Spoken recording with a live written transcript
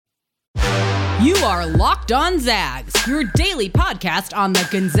You are Locked On Zags, your daily podcast on the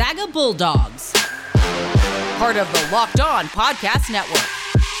Gonzaga Bulldogs. Part of the Locked On Podcast Network.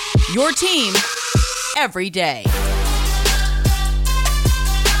 Your team every day.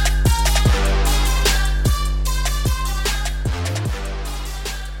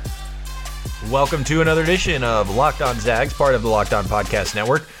 Welcome to another edition of Locked On Zags, part of the Locked On Podcast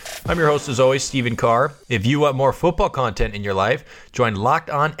Network. I'm your host, as always, Stephen Carr. If you want more football content in your life, join Locked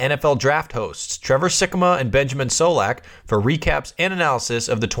On NFL Draft hosts Trevor Sikkema and Benjamin Solak for recaps and analysis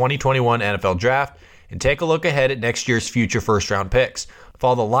of the 2021 NFL Draft, and take a look ahead at next year's future first-round picks.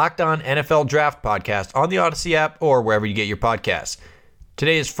 Follow the Locked On NFL Draft podcast on the Odyssey app or wherever you get your podcasts.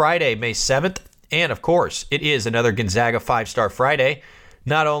 Today is Friday, May 7th, and of course, it is another Gonzaga 5-Star Friday.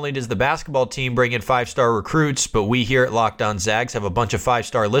 Not only does the basketball team bring in 5-star recruits, but we here at Locked On Zags have a bunch of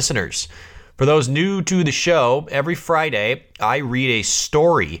 5-star listeners. For those new to the show, every Friday I read a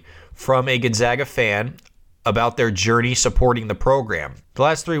story from a Gonzaga fan about their journey supporting the program. The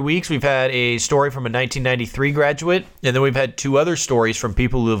last 3 weeks we've had a story from a 1993 graduate, and then we've had two other stories from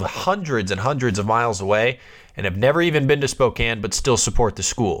people who live hundreds and hundreds of miles away and have never even been to Spokane but still support the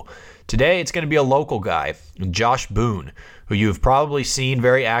school. Today it's going to be a local guy, Josh Boone, who you've probably seen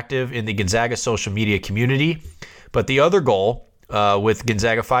very active in the Gonzaga social media community. But the other goal with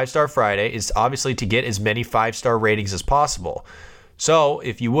Gonzaga 5-Star Friday is obviously to get as many 5-star ratings as possible. So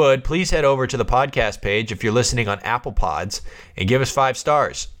if you would, please head over to the podcast page if you're listening on Apple Pods and give us 5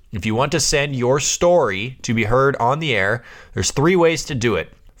 stars. If you want to send your story to be heard on the air, there's 3 ways to do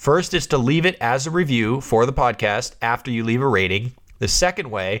it. First is to leave it as a review for the podcast after you leave a rating. The second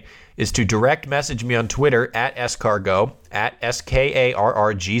way is to direct message me on Twitter at scargo, at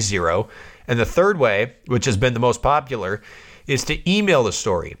SKARRG0. And the third way, which has been the most popular, is to email the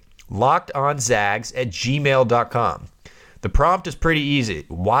story, lockedonzags@gmail.com. The prompt is pretty easy.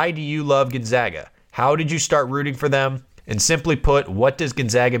 Why do you love Gonzaga? How did you start rooting for them? And simply put, what does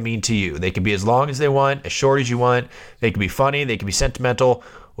Gonzaga mean to you? They can be as long as they want, as short as you want. They can be funny, they can be sentimental.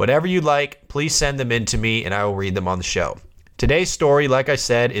 Whatever you like, please send them in to me and I will read them on the show. Today's story, like I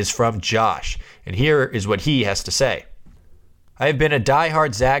said, is from Josh, and here is what he has to say. I have been a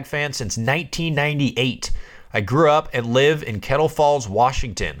diehard Zag fan since 1998. I grew up and live in Kettle Falls,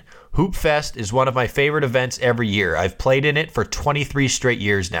 Washington. Hoop Fest is one of my favorite events every year. I've played in it for 23 straight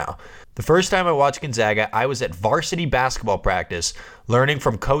years now. The first time I watched Gonzaga, I was at varsity basketball practice, learning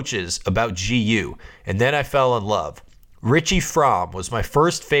from coaches about GU, and then I fell in love. Richie Fromm was my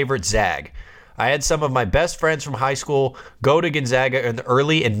first favorite Zag. I had some of my best friends from high school go to Gonzaga in the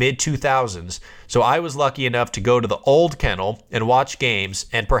early and mid-2000s, so I was lucky enough to go to the old kennel and watch games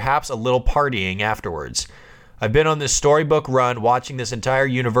and perhaps a little partying afterwards. I've been on this storybook run watching this entire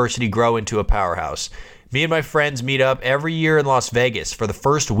university grow into a powerhouse. Me and my friends meet up every year in Las Vegas for the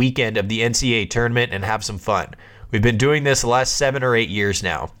first weekend of the NCAA tournament and have some fun. We've been doing this the last 7 or 8 years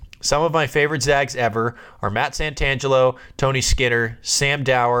now. Some of my favorite Zags ever are Matt Santangelo, Tony Skinner, Sam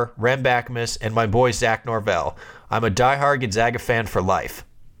Dower, Rem Bachmus, and my boy Zach Norvell. I'm a diehard Gonzaga fan for life.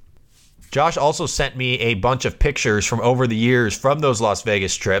 Josh also sent me a bunch of pictures from over the years from those Las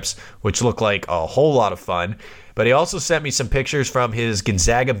Vegas trips, which look like a whole lot of fun. But he also sent me some pictures from his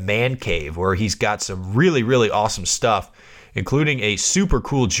Gonzaga man cave, where he's got some really, really awesome stuff, including a super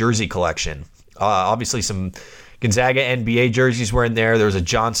cool jersey collection. Obviously some Gonzaga NBA jerseys were in there. There was a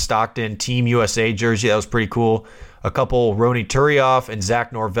John Stockton Team USA jersey. That was pretty cool. A couple Ronny Turioff and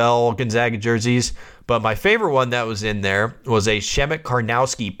Zach Norvell Gonzaga jerseys. But my favorite one that was in there was a Przemek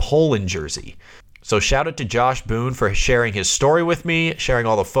Karnowski Poland jersey. So shout out to Josh Boone for sharing his story with me, sharing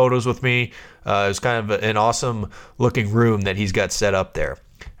all the photos with me. It was kind of an awesome looking room that he's got set up there.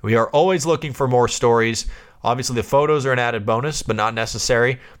 We are always looking for more stories. Obviously, the photos are an added bonus, but not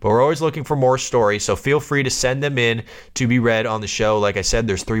necessary. But we're always looking for more stories, so feel free to send them in to be read on the show. Like I said,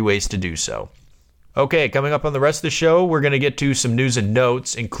 there's 3 ways to do so. Okay, coming up on the rest of the show, we're going to get to some news and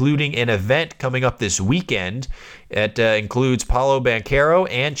notes, including an event coming up this weekend. It includes Paolo Banchero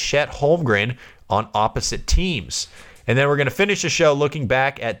and Chet Holmgren on opposite teams. And then we're going to finish the show looking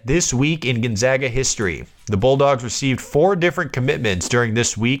back at this week in Gonzaga history. The Bulldogs received 4 different commitments during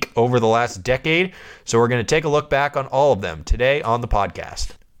this week over the last decade, so we're going to take a look back on all of them today on the podcast.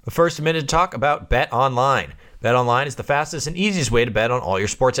 But first, a minute to talk about BetOnline. BetOnline is the fastest and easiest way to bet on all your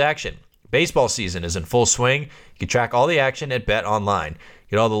sports action. Baseball season is in full swing. You can track all the action at BetOnline.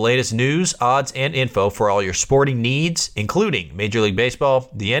 Get all the latest news, odds, and info for all your sporting needs, including Major League Baseball,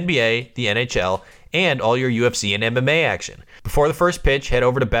 the NBA, the NHL, and all your UFC and MMA action. Before the first pitch, head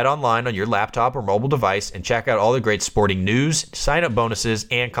over to BetOnline on your laptop or mobile device and check out all the great sporting news, sign-up bonuses,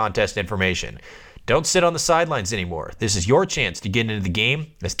 and contest information. Don't sit on the sidelines anymore. This is your chance to get into the game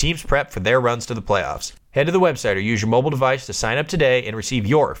as teams prep for their runs to the playoffs. Head to the website or use your mobile device to sign up today and receive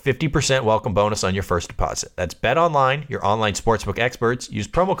your 50% welcome bonus on your first deposit. That's BetOnline, your online sportsbook experts. Use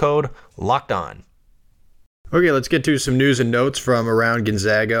promo code LOCKEDON. Okay, let's get to some news and notes from around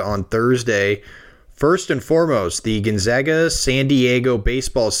Gonzaga on Thursday. First and foremost, the Gonzaga-San Diego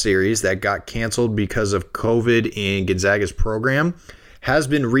baseball series that got canceled because of COVID in Gonzaga's program has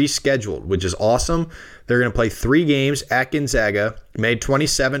been rescheduled, which is awesome. They're going to play 3 games at Gonzaga, May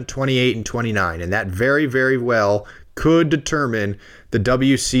 27, 28, and 29, and that very, very well could determine the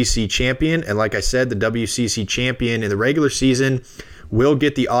WCC champion. And like I said, the WCC champion in the regular season will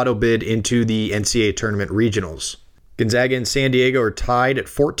get the auto bid into the NCAA tournament regionals. Gonzaga and San Diego are tied at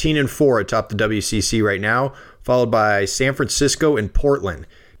 14-4 atop the WCC right now, followed by San Francisco and Portland.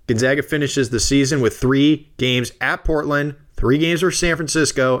 Gonzaga finishes the season with 3 games at Portland, 3 games versus San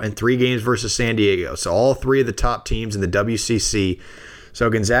Francisco, and 3 games versus San Diego. So all 3 of the top teams in the WCC. So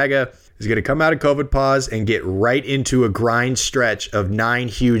Gonzaga is going to come out of COVID pause and get right into a grind stretch of 9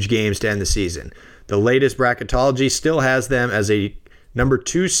 huge games to end the season. The latest bracketology still has them as a number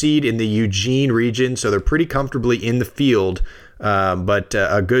 2 seed in the Eugene region, so they're pretty comfortably in the field, but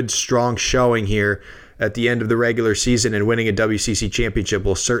a good, strong showing here at the end of the regular season, and winning a WCC championship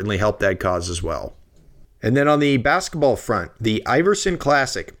will certainly help that cause as well. And then on the basketball front, the Iverson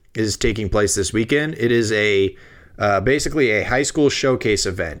Classic is taking place this weekend. It is basically a high school showcase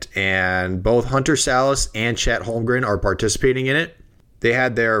event, and both Hunter Salas and Chet Holmgren are participating in it. They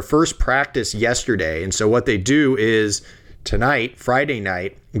had their first practice yesterday, and so what they do is tonight, Friday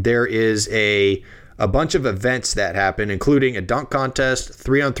night, there is a bunch of events that happen, including a dunk contest,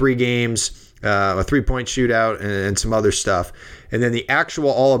 3-on-3 games, a 3-point shootout, and some other stuff. And then the actual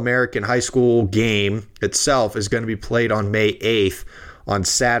All-American high school game itself is going to be played on May 8th on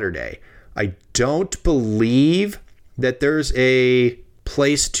Saturday. I don't believe that there's a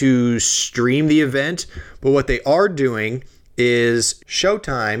place to stream the event, but what they are doing is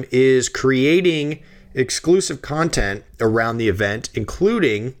Showtime is creating exclusive content around the event,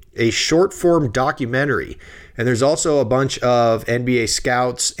 including a short-form documentary. And there's also a bunch of NBA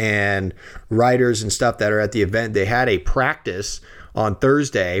scouts and writers and stuff that are at the event. They had a practice on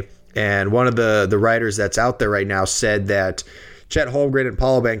Thursday, and one of the writers that's out there right now said that Chet Holmgren and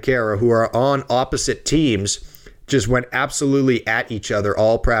Paulo Banchero, who are on opposite teams, just went absolutely at each other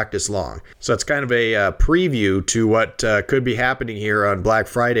all practice long. So it's kind of a preview to what could be happening here on Black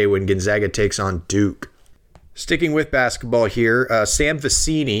Friday when Gonzaga takes on Duke. Sticking with basketball here, Sam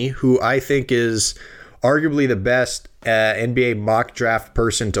Vecini, who I think is arguably the best NBA mock draft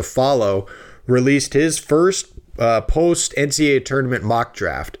person to follow, released his first post-NCAA tournament mock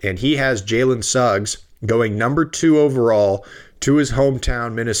draft, and he has Jalen Suggs going number 2 overall to his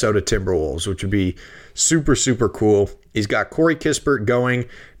hometown Minnesota Timberwolves, which would be super, super cool. He's got Corey Kispert going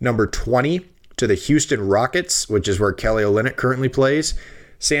number 20 to the Houston Rockets, which is where Kelly Olynyk currently plays.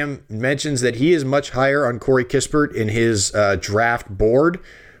 Sam mentions that he is much higher on Corey Kispert in his draft board,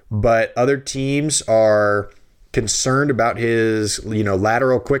 but other teams are concerned about his,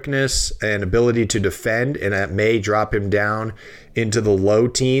 lateral quickness and ability to defend, and that may drop him down into the low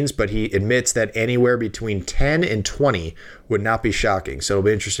teens, but he admits that anywhere between 10 and 20 would not be shocking. So it'll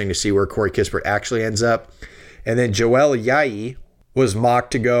be interesting to see where Corey Kispert actually ends up. And then Joel Ayayi was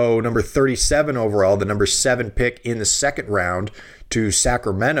mocked to go number 37 overall, the number 7 pick in the second round, to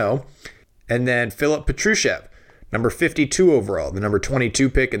Sacramento. And then Philip Petrusev, number 52 overall, the number 22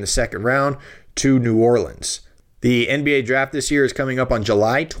 pick in the second round, to New Orleans. The NBA draft this year is coming up on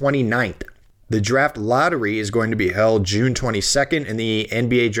July 29th. The draft lottery is going to be held June 22nd, and the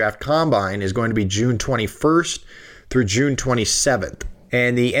NBA draft combine is going to be June 21st through June 27th.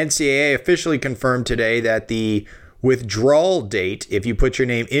 And the NCAA officially confirmed today that the withdrawal date, if you put your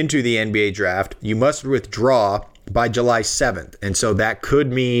name into the NBA draft, you must withdraw by July 7th. And so that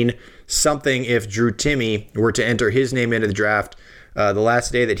could mean something if Drew Timme were to enter his name into the draft. The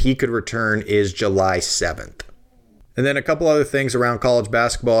last day that he could return is July 7th. And then a couple other things around college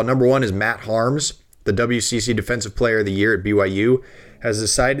basketball. Number 1 is Matt Haarms, the WCC Defensive Player of the Year at BYU, has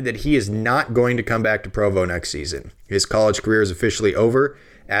decided that he is not going to come back to Provo next season. His college career is officially over,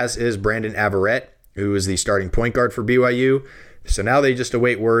 as is Brandon Averette, who is the starting point guard for BYU. So now they just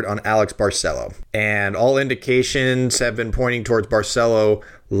await word on Alex Barcelo. And all indications have been pointing towards Barcelo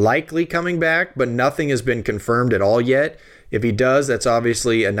likely coming back, but nothing has been confirmed at all yet. If he does, that's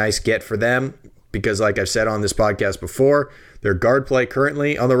obviously a nice get for them. because like I've said on this podcast before, their guard play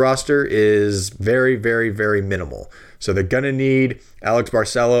currently on the roster is very, very, very minimal. So they're going to need Alex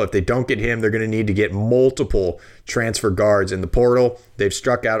Barcelo. If they don't get him, they're going to need to get multiple transfer guards in the portal. They've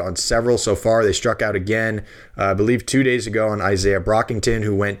struck out on several so far. They struck out again, I believe 2 days ago, on Isaiah Brockington,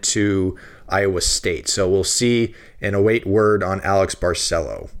 who went to Iowa State. So we'll see and await word on Alex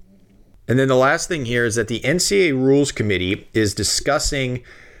Barcelo. And then the last thing here is that the NCAA Rules Committee is discussing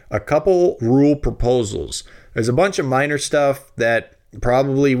a couple rule proposals. There's a bunch of minor stuff that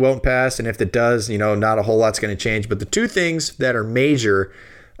probably won't pass, and if it does, not a whole lot's going to change. But the two things that are major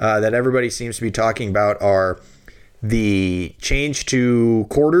that everybody seems to be talking about are the change to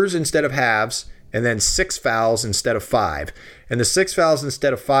quarters instead of halves, and then 6 fouls instead of 5. And the 6 fouls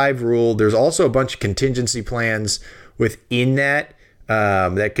instead of 5 rule, there's also a bunch of contingency plans within that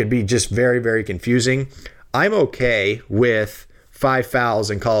that could be just very, very confusing. I'm okay with 5 fouls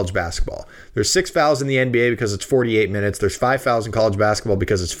in college basketball. There's 6 fouls in the NBA because it's 48 minutes. There's 5 fouls in college basketball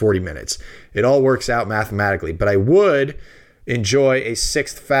because it's 40 minutes. It all works out mathematically. But I would enjoy a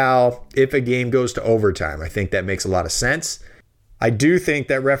 6th foul if a game goes to overtime. I think that makes a lot of sense. I do think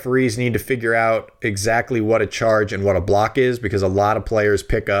that referees need to figure out exactly what a charge and what a block is, because a lot of players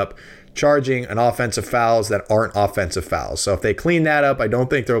pick up charging an offensive fouls that aren't offensive fouls. So if they clean that up, I don't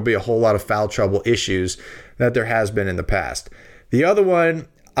think there will be a whole lot of foul trouble issues that there has been in the past. The other one,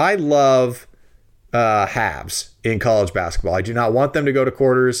 I love halves in college basketball. I do not want them to go to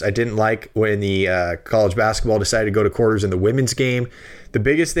quarters. I didn't like when the college basketball decided to go to quarters in the women's game. The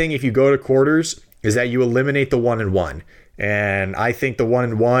biggest thing if you go to quarters is that you eliminate the 1-and-1. And I think the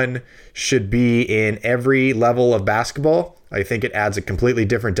 1-and-1 should be in every level of basketball. I think it adds a completely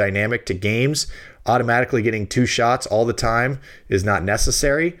different dynamic to games. Automatically getting 2 shots all the time is not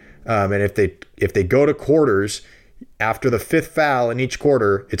necessary. And if they go to quarters, after the 5th foul in each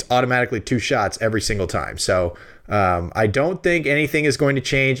quarter, it's automatically 2 shots every single time. So I don't think anything is going to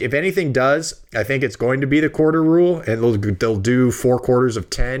change. If anything does, I think it's going to be the quarter rule, and they'll do 4 quarters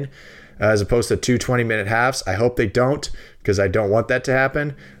of 10 as opposed to 2 20-minute halves. I hope they don't, because I don't want that to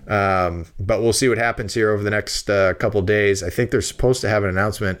happen. But we'll see what happens here over the next couple days. I think they're supposed to have an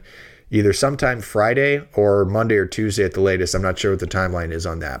announcement either sometime Friday or Monday or Tuesday at the latest. I'm not sure what the timeline is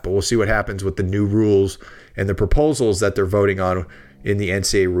on that, but we'll see what happens with the new rules and the proposals that they're voting on in the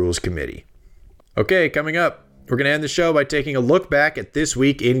NCAA Rules Committee. Okay, coming up, we're going to end the show by taking a look back at this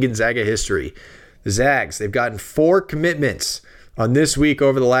week in Gonzaga history. The Zags, they've gotten 4 commitments on this week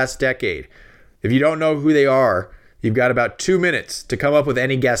over the last decade. If you don't know who they are, you've got about 2 minutes to come up with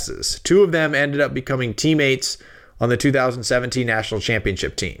any guesses. 2 of them ended up becoming teammates on the 2017 National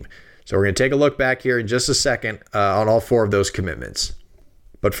Championship team. So we're going to take a look back here in just a second on all 4 of those commitments.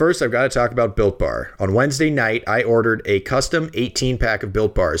 But first, I've got to talk about Built Bar. On Wednesday night, I ordered a custom 18-pack of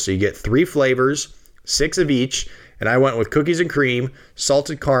Built Bars. So you get 3 flavors, 6 of each, and I went with cookies and cream,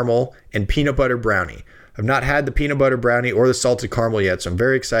 salted caramel, and peanut butter brownie. I've not had the peanut butter brownie or the salted caramel yet, so I'm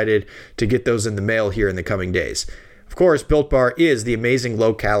very excited to get those in the mail here in the coming days. Of course, Built Bar is the amazing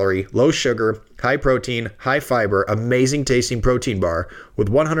low-calorie, low-sugar, high-protein, high-fiber, amazing-tasting protein bar with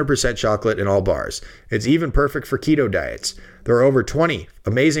 100% chocolate in all bars. It's even perfect for keto diets. There are over 20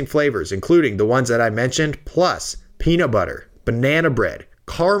 amazing flavors, including the ones that I mentioned, plus peanut butter, banana bread,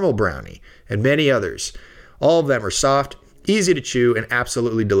 caramel brownie, and many others. All of them are soft, easy to chew, and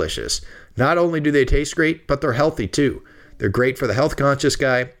absolutely delicious. Not only do they taste great, but they're healthy too. They're great for the health-conscious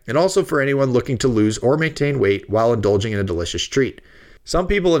guy, and also for anyone looking to lose or maintain weight while indulging in a delicious treat. Some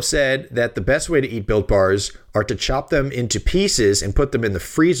people have said that the best way to eat Built Bars are to chop them into pieces and put them in the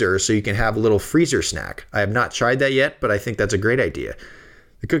freezer so you can have a little freezer snack. I have not tried that yet, but I think that's a great idea.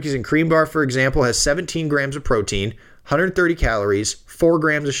 The cookies and cream bar, for example, has 17 grams of protein, 130 calories, 4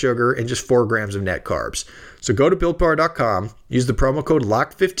 grams of sugar, and just 4 grams of net carbs. So go to BuiltBar.com, use the promo code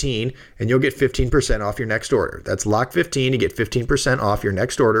LOCK15, and you'll get 15% off your next order. That's LOCK15 to get 15% off your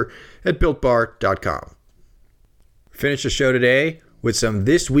next order at BuiltBar.com. Finish the show today with some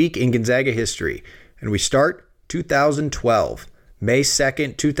This Week in Gonzaga history. And we start 2012. May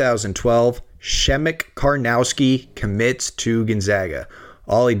 2nd, 2012, Przemek Karnowski commits to Gonzaga.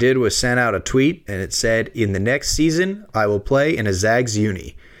 All he did was send out a tweet, and it said, "In the next season, I will play in a Zags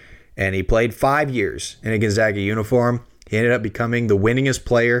uni." And he played 5 years in a Gonzaga uniform. He ended up becoming the winningest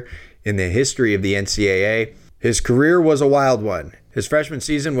player in the history of the NCAA. His career was a wild one. His freshman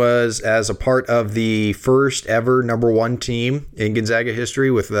season was as a part of the first ever #1 team in Gonzaga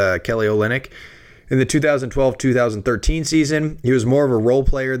history with Kelly Olynyk. In the 2012-2013 season, he was more of a role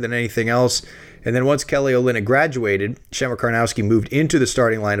player than anything else. And then once Kelly Olynyk graduated, Shamit Karnowski moved into the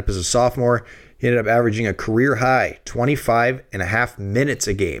starting lineup as a sophomore. He ended up averaging a career-high 25.5 minutes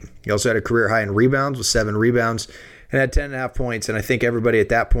a game. He also had a career-high in rebounds with 7 rebounds and had 10.5 points. And I think everybody at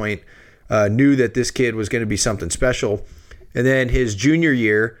that point knew that this kid was going to be something special. And then his junior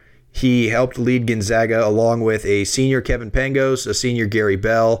year, he helped lead Gonzaga along with a senior Kevin Pangos, a senior Gary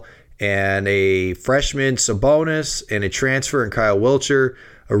Bell, and a freshman Sabonis, and a transfer in Kyle Wiltshire.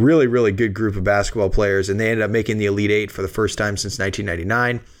 A really, really good group of basketball players, and they ended up making the Elite Eight for the first time since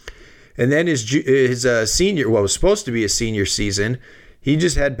 1999. And then his senior, what was supposed to be a senior season, he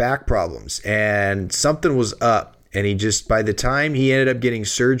just had back problems, and something was up. And he just, by the time he ended up getting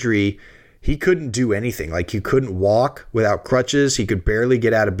surgery, he couldn't do anything. Like, he couldn't walk without crutches. He could barely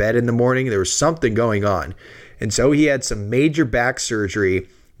get out of bed in the morning. There was something going on. And so he had some major back surgery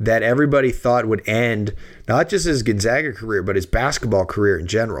that everybody thought would end not just his Gonzaga career, but his basketball career in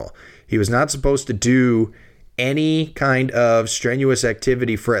general. He was not supposed to do any kind of strenuous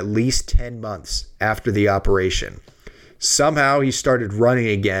activity for at least 10 months after the operation. Somehow he started running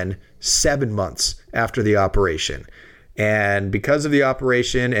again 7 months after the operation. And because of the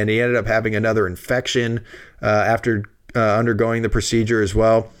operation, and he ended up having another infection after undergoing the procedure as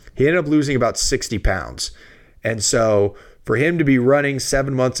well, he ended up losing about 60 pounds. And so for him to be running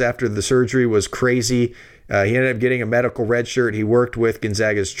 7 months after the surgery was crazy. He ended up getting a medical red shirt. He worked with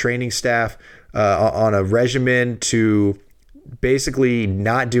Gonzaga's training staff on a regimen to basically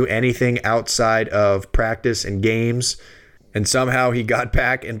not do anything outside of practice and games. And somehow he got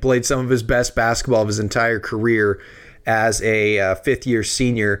back and played some of his best basketball of his entire career as a fifth-year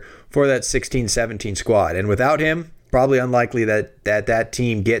senior for that 16-17 squad. And without him, probably unlikely that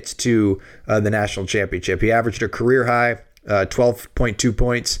team gets to the national championship. He averaged a career high 12.2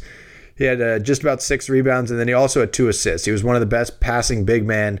 points. He had just about 6 rebounds, and then he also had 2 assists. He was one of the best passing big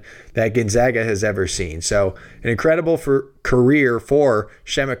men that Gonzaga has ever seen. So an incredible career for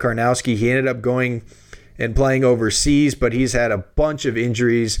Shamit Karnowski. He ended up going and playing overseas, but he's had a bunch of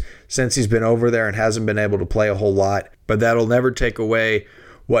injuries since he's been over there and hasn't been able to play a whole lot. But that'll never take away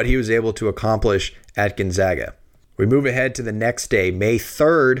what he was able to accomplish at Gonzaga. We move ahead to the next day, May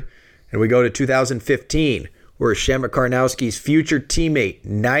 3rd, and we go to 2015, where Shamit Karnowski's future teammate,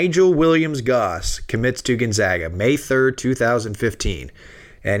 Nigel Williams-Goss, commits to Gonzaga, May 3rd, 2015.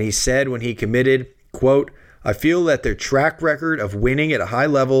 And he said when he committed, quote, "I feel that their track record of winning at a high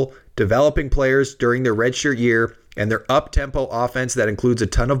level, developing players during their redshirt year, and their up-tempo offense that includes a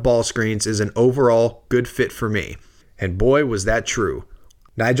ton of ball screens is an overall good fit for me." And boy, was that true.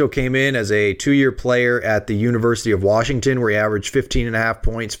 Nigel came in as a 2-year player at the University of Washington, where he averaged 15.5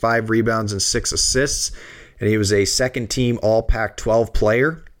 points, 5 rebounds, and 6 assists. And he was a second-team All-Pac-12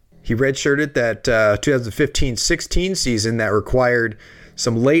 player. He redshirted that 2015-16 season that required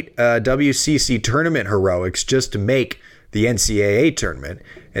some late WCC tournament heroics just to make the NCAA tournament.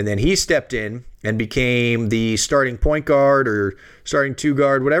 And then he stepped in and became the starting point guard or starting 2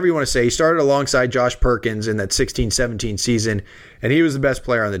 guard, whatever you want to say. He started alongside Josh Perkins in that 16-17 season, and he was the best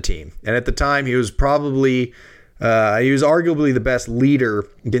player on the team. And at the time, he was arguably the best leader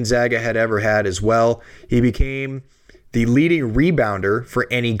Gonzaga had ever had as well. He became the leading rebounder for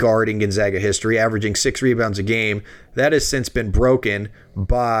any guard in Gonzaga history, averaging 6 rebounds a game. That has since been broken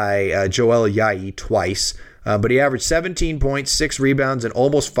by Joel Ayayi twice. But he averaged 17 points, 6 rebounds, and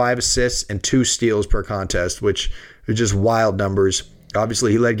almost 5 assists and 2 steals per contest, which are just wild numbers.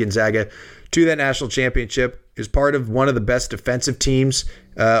 Obviously, he led Gonzaga to that national championship. He was part of one of the best defensive teams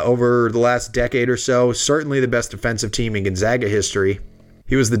over the last decade or so, certainly the best defensive team in Gonzaga history.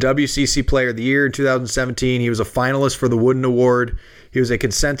 He was the WCC Player of the Year in 2017. He was a finalist for the Wooden Award. He was a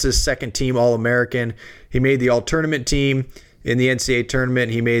consensus second-team All-American. He made the All-Tournament team in the NCAA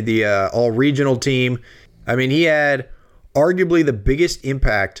tournament. He made the All-Regional team. I mean, he had arguably the biggest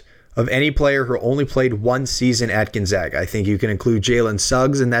impact of any player who only played 1 season at Gonzaga. I think you can include Jalen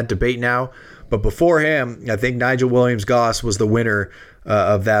Suggs in that debate now. But before him, I think Nigel Williams-Goss was the winner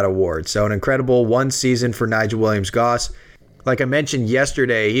of that award. So an incredible 1 season for Nigel Williams-Goss. Like I mentioned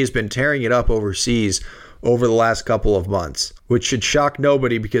yesterday, he's been tearing it up overseas over the last couple of months, which should shock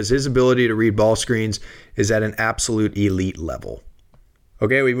nobody because his ability to read ball screens is at an absolute elite level.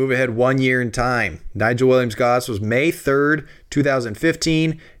 Okay, we move ahead 1 year in time. Nigel Williams-Goss was May 3rd,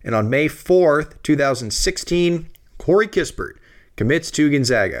 2015, and on May 4th, 2016, Corey Kispert commits to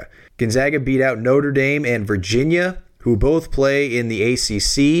Gonzaga. Gonzaga beat out Notre Dame and Virginia, who both play in the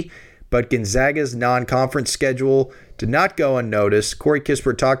ACC, but Gonzaga's non-conference schedule did not go unnoticed. Corey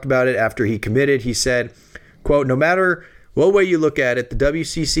Kispert talked about it after he committed. He said, quote, "No matter What way you look at it, the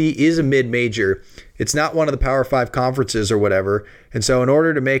WCC is a mid-major. It's not one of the Power 5 conferences or whatever. And so in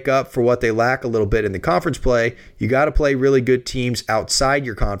order to make up for what they lack a little bit in the conference play, you got to play really good teams outside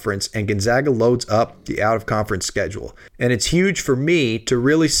your conference, and Gonzaga loads up the out-of-conference schedule. And it's huge for me to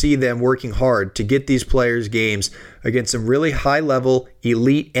really see them working hard to get these players games against some really high-level,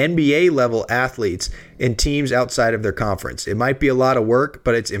 elite NBA-level athletes and teams outside of their conference. It might be a lot of work,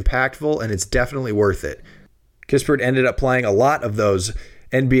 but it's impactful and it's definitely worth it. Kispert ended up playing a lot of those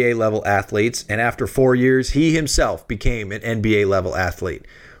NBA-level athletes, and after 4 years, he himself became an NBA-level athlete.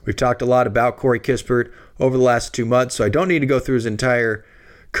 We've talked a lot about Corey Kispert over the last 2 months, so I don't need to go through his entire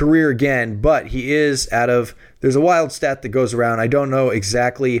career again, but he is there's a wild stat that goes around. I don't know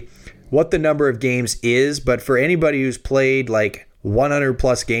exactly what the number of games is, but for anybody who's played like 100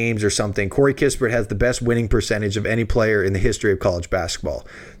 plus games or something, Corey Kispert has the best winning percentage of any player in the history of college basketball.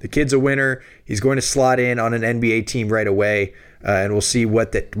 The kid's a winner. He's going to slot in on an NBA team right away, and we'll see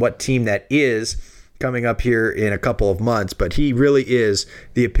what team that is coming up here in a couple of months. But he really is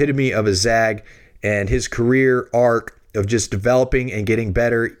the epitome of a Zag, and his career arc of just developing and getting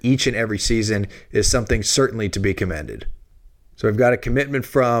better each and every season is something certainly to be commended. So we've got a commitment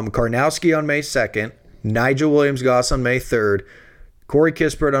from Karnowski on May 2nd, Nigel Williams-Goss on May 3rd, Corey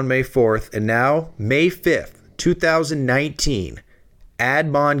Kispert on May 4th, and now May 5th, 2019,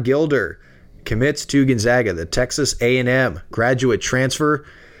 Admon Gilder commits to Gonzaga. The Texas A&M graduate transfer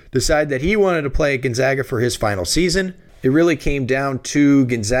decided that he wanted to play at Gonzaga for his final season. It really came down to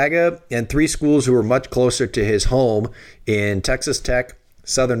Gonzaga and 3 schools who were much closer to his home in Texas Tech,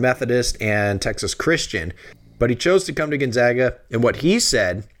 Southern Methodist, and Texas Christian. But he chose to come to Gonzaga, and what he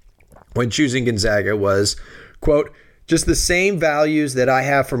said when choosing Gonzaga was, quote, "Just the same values that I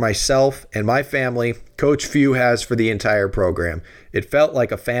have for myself and my family, Coach Few has for the entire program. It felt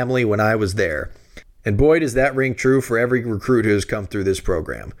like a family when I was there." And boy, does that ring true for every recruit who has come through this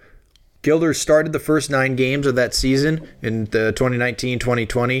program. Gilder started the first 9 games of that season in the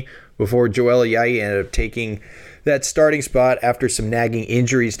 2019-2020 before Joel Ayayi ended up taking that starting spot after some nagging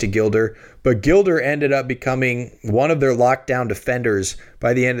injuries to Gilder. But Gilder ended up becoming one of their lockdown defenders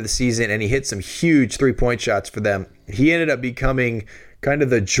by the end of the season, and he hit some huge three-point shots for them. He ended up becoming kind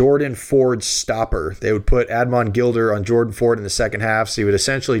of the Jordan Ford stopper. They would put Admon Gilder on Jordan Ford in the second half, so he would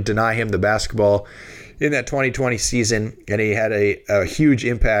essentially deny him the basketball in that 2020 season, and he had a huge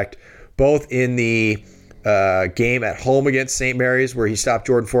impact both in the game at home against St. Mary's, where he stopped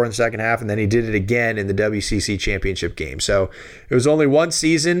Jordan Ford in the second half, and then he did it again in the WCC championship game. So it was only one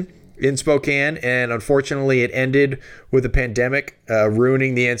season in Spokane, and unfortunately it ended with a pandemic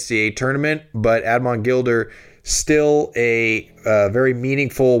ruining the NCAA tournament, but Admon Gilder still a very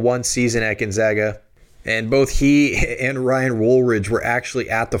meaningful one season at Gonzaga, and both he and Ryan Woolridge were actually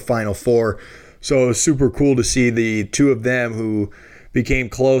at the Final Four, so it was super cool to see the two of them who became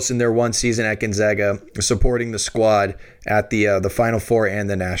close in their one season at Gonzaga supporting the squad at the Final Four and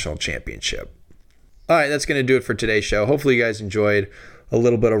the national championship. All right, that's going to do it for today's show. Hopefully you guys enjoyed a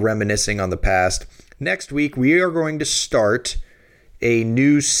little bit of reminiscing on the past. Next week, we are going to start a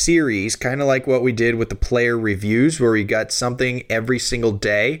new series, kind of like what we did with the player reviews, where we got something every single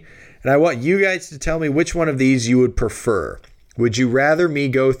day. And I want you guys to tell me which one of these you would prefer. Would you rather me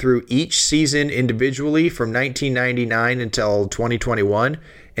go through each season individually from 1999 until 2021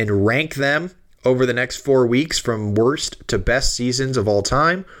 and rank them over the next 4 weeks from worst to best seasons of all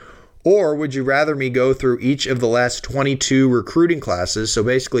time? Or would you rather me go through each of the last 22 recruiting classes, so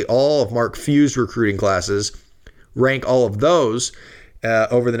basically all of Mark Few's recruiting classes, rank all of those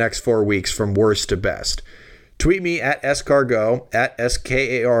over the next 4 weeks from worst to best? Tweet me at scargo, at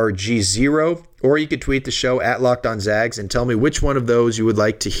SKARG0, or you could tweet the show at LockedOnZags and tell me which one of those you would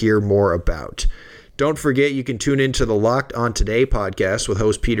like to hear more about. Don't forget you can tune into the Locked On Today podcast with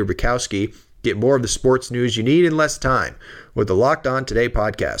host Peter Bukowski. Get more of the sports news you need in less time with the Locked On Today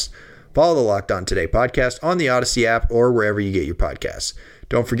podcast. Follow the Locked On Today podcast on the Odyssey app or wherever you get your podcasts.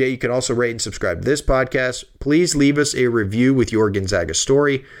 Don't forget you can also rate and subscribe to this podcast. Please leave us a review with your Gonzaga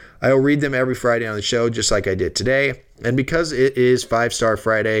story. I will read them every Friday on the show, just like I did today. And because it is 5-Star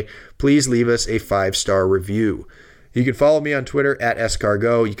Friday, please leave us a 5-star review. You can follow me on Twitter at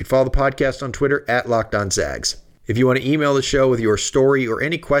Escargo. You can follow the podcast on Twitter at LockedOnZags. If you want to email the show with your story or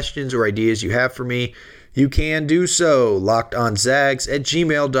any questions or ideas you have for me, you can do so.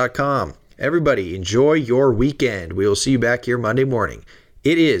 LockedOnZags@gmail.com. Everybody, enjoy your weekend. We will see you back here Monday morning.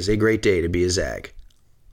 It is a great day to be a Zag.